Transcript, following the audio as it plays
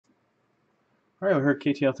All right, we're here at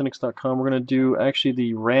KTAuthentics.com. We're going to do actually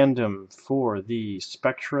the random for the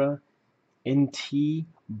Spectra NT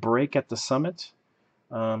break at the summit.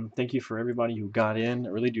 Thank you for everybody who got in. I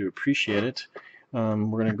really do appreciate it. We're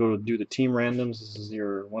going to go do the team randoms. This is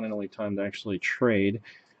your one and only time to actually trade.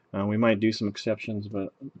 We might do some exceptions,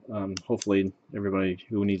 but hopefully everybody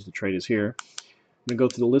who needs to trade is here. I'm going to go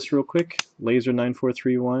through the list real quick.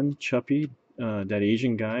 Laser9431, Chuppy, that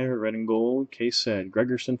Asian guy, red and gold, Case said,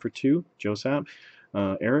 Gregerson for 2, Joe Sapp,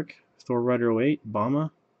 Eric, Thor Rider 08,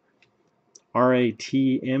 Bama,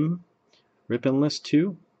 RATM, Ripon List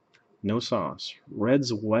 2, no sauce.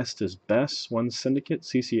 Reds West is best, 1 Syndicate,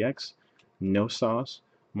 CCX, no sauce.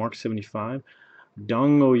 Mark 75,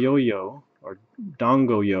 Dongo Yo-Yo, or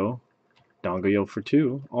Dongo Yo, Dongo Yo for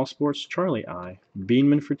 2, All Sports Charlie I,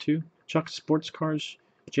 Beanman for 2, Chuck Sports Cars,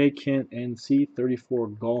 J Kent, and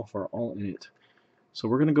C34 Golf are all in it. So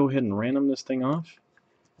we're going to go ahead and random this thing off.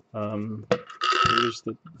 Here's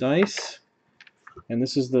the dice. And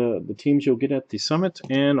this is the teams you'll get at the summit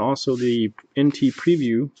and also the NT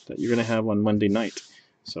preview that you're going to have on Monday night.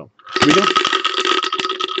 So here we go.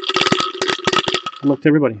 Good luck to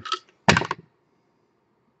everybody.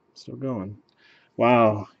 Still going.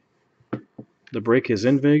 Wow. The break is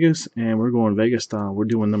in Vegas, and we're going Vegas style. We're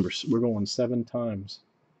doing numbers. We're going 7 times.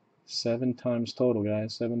 7 times total,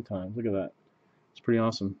 guys. 7 times. Look at that. It's pretty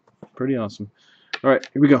awesome. Pretty awesome. All right,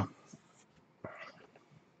 here we go.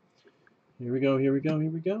 Here we go, here we go, here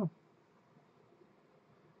we go.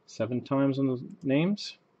 7 times on the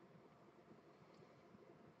names.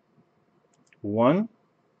 1,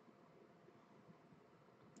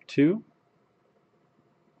 2,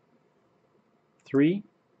 3,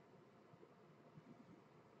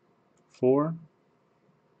 4,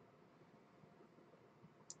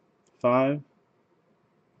 5,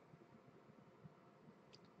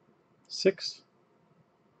 6,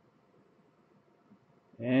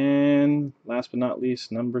 and last but not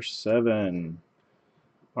least, number 7.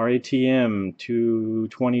 RATM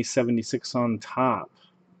 22076 on top.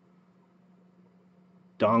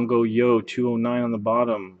 Dongo Yo 209 on the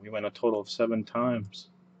bottom. We went a total of 7 times.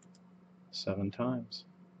 7 times.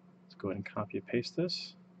 Let's go ahead and copy and paste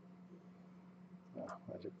this. Oh,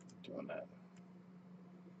 why is it doing that?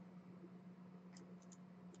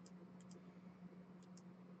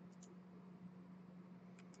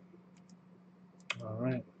 All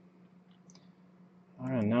right. All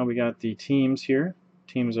right, now we got the teams here.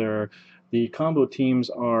 The combo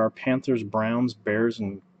teams are Panthers, Browns, Bears,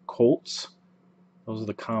 and Colts. Those are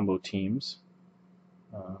the combo teams.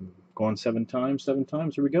 Going 7 times, 7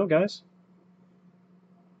 times. Here we go, guys.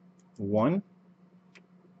 1,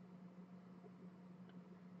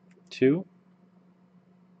 2,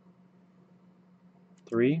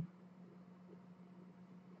 3,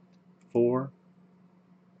 4,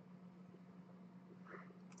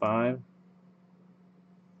 5,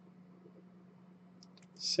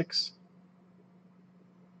 6,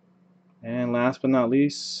 and last but not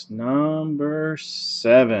least, number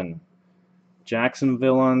 7.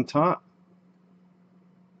 Jacksonville on top.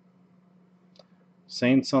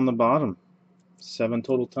 Saints on the bottom. 7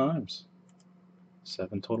 total times.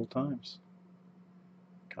 7 total times.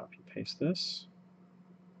 Copy paste this.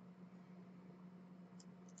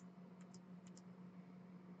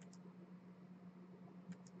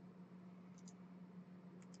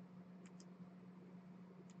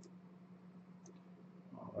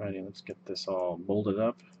 Alrighty, let's get this all bolted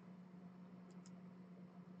up.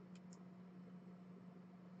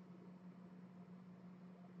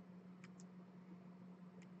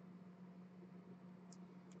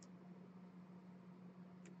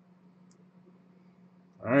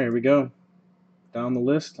 Alright, here we go. Down the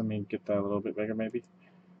list. Let me get that a little bit bigger maybe.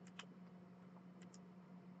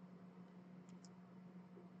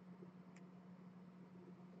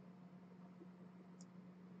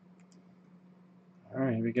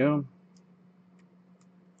 Alright, here we go.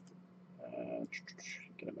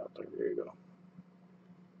 Get it out there. There you go.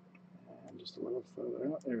 And just a little further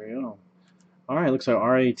out. There we go. Alright, looks like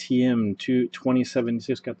RATM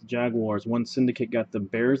 2076 got the Jaguars. 1 Syndicate got the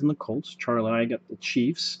Bears and the Colts. Charlie I got the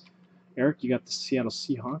Chiefs. Eric, you got the Seattle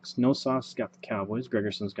Seahawks. No Sauce got the Cowboys.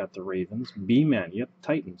 Gregerson's got the Ravens. B-Man, you got the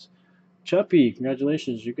Titans. Chuppy,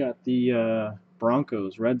 congratulations, you got the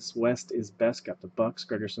Broncos. Reds West is best, got the Bucks.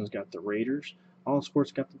 Gregerson's got the Raiders. All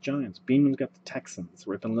Sports got the Giants. Beanman's got the Texans.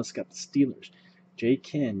 Rip and List got the Steelers. J.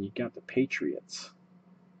 Ken, you got the Patriots.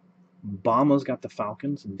 Bama's got the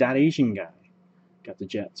Falcons. That Asian guy got the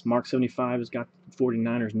Jets. Mark 75 has got the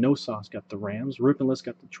 49ers. No Sauce got the Rams. Rip and List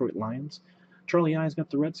got the Detroit Lions. Charlie I's got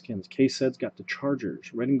the Redskins. K-Sed's got the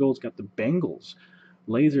Chargers. Red and Gold's got the Bengals.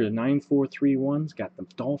 Laser 9431's got the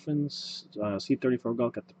Dolphins. C34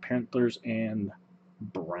 Golf got the Panthers and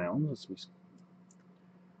Browns.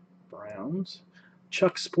 Browns.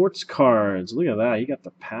 Chuck Sports Cards. Look at that. You got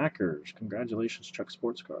the Packers. Congratulations, Chuck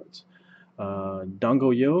Sports Cards.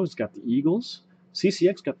 Dongo Yo's got the Eagles.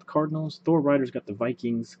 CCX got the Cardinals. Thor Rider's got the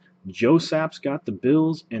Vikings. Joe Saps got the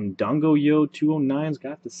Bills. And Dongo Yo 209's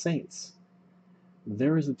got the Saints.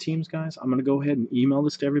 There is the teams, guys. I'm going to go ahead and email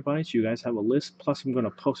this to everybody so you guys have a list. Plus, I'm going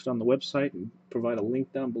to post it on the website and provide a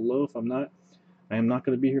link down below if I am not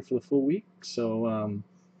going to be here for the full week. So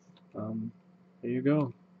there you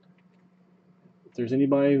go. If there's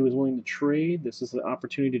anybody who is willing to trade, this is the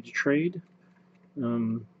opportunity to trade.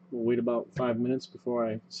 We'll wait about 5 minutes before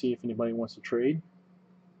I see if anybody wants to trade.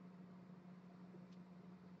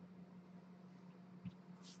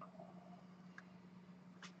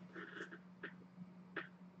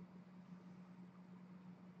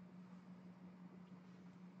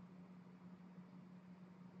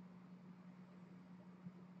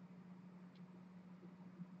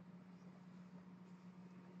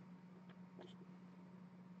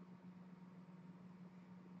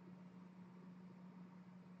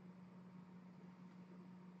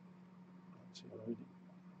 Let's see what I do.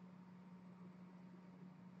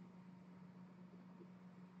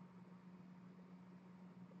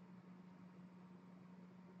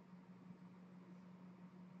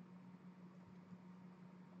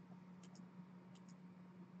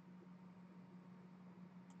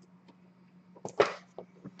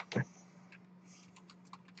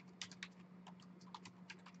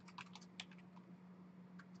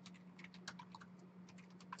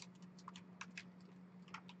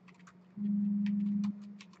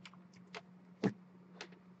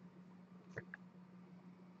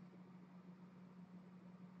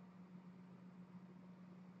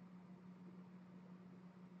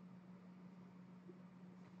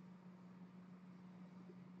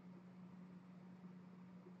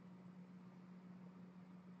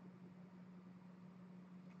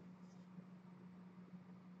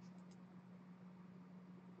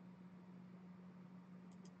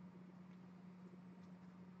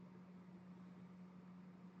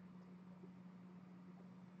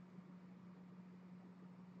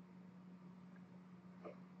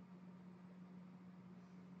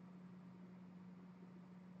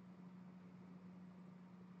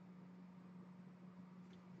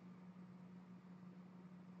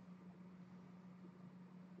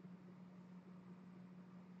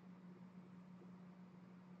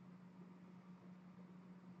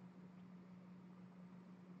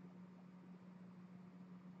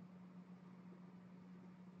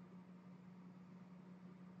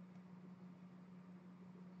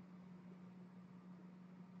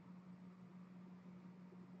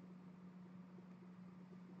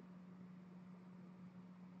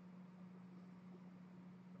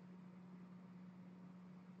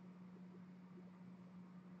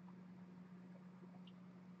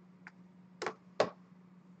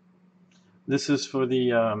 This is for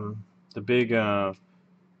the big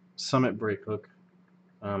summit break hook.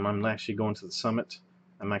 I'm actually going to the summit.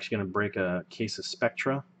 I'm actually going to break a case of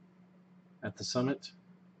Spectra at the summit,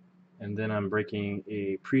 and then I'm breaking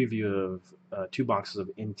a preview of 2 boxes of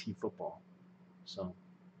NT football. So,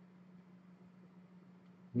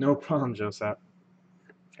 no problem, Joseph.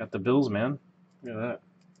 Got the Bills, man. Look at that.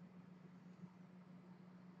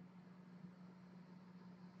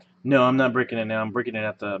 No, I'm not breaking it now. I'm breaking it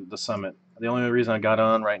at the summit. The only reason I got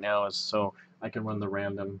on right now is so I can run the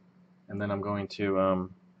random, and then I'm going to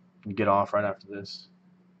get off right after this.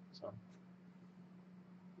 So,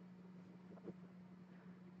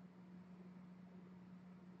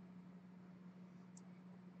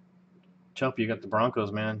 Chelp, you got the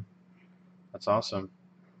Broncos, man. That's awesome.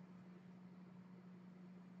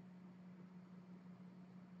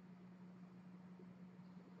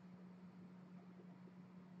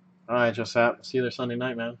 All right, Joseph. See you there Sunday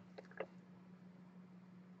night, man.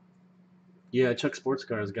 Yeah, Chuck Sports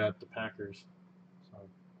Cars got the Packers. So.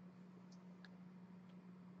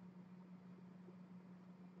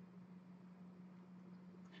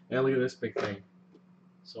 Yeah, look at this big thing.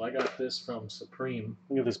 So I got this from Supreme.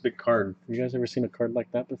 Look at this big card. Have you guys ever seen a card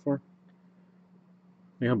like that before?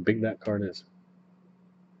 Look how big that card is.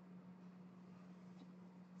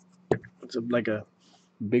 It's like a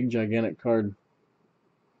big, gigantic card.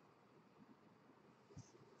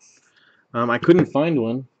 I couldn't find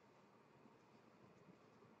one.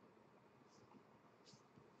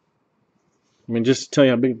 I mean, just to tell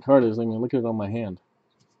you how big the card is, I mean, look at it on my hand.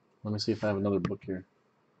 Let me see if I have another book here.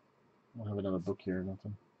 I don't have another book here or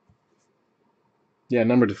nothing. Yeah,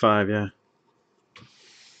 number to 5, yeah.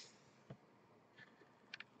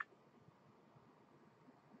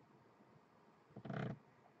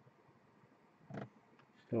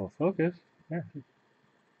 Go focus. There.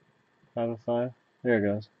 505. There it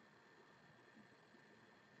goes.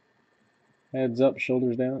 Heads up,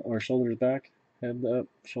 shoulders down, or shoulders back. Head up,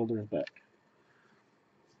 shoulders back.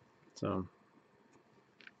 So.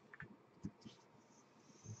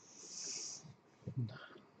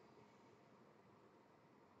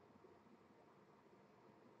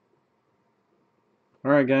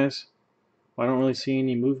 Alright, guys. I don't really see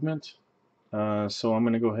any movement. So I'm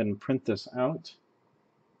going to go ahead and print this out.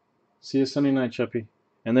 See you Sunday night, Chuppy.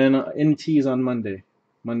 And then NT is on Monday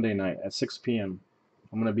night at 6 p.m.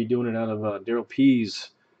 I'm going to be doing it out of Daryl P's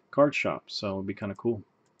card shop, so it'll be kind of cool.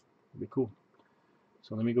 It'll be cool.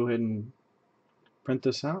 So let me go ahead and print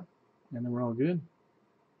this out, and then we're all good.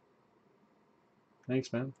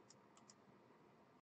 Thanks, man.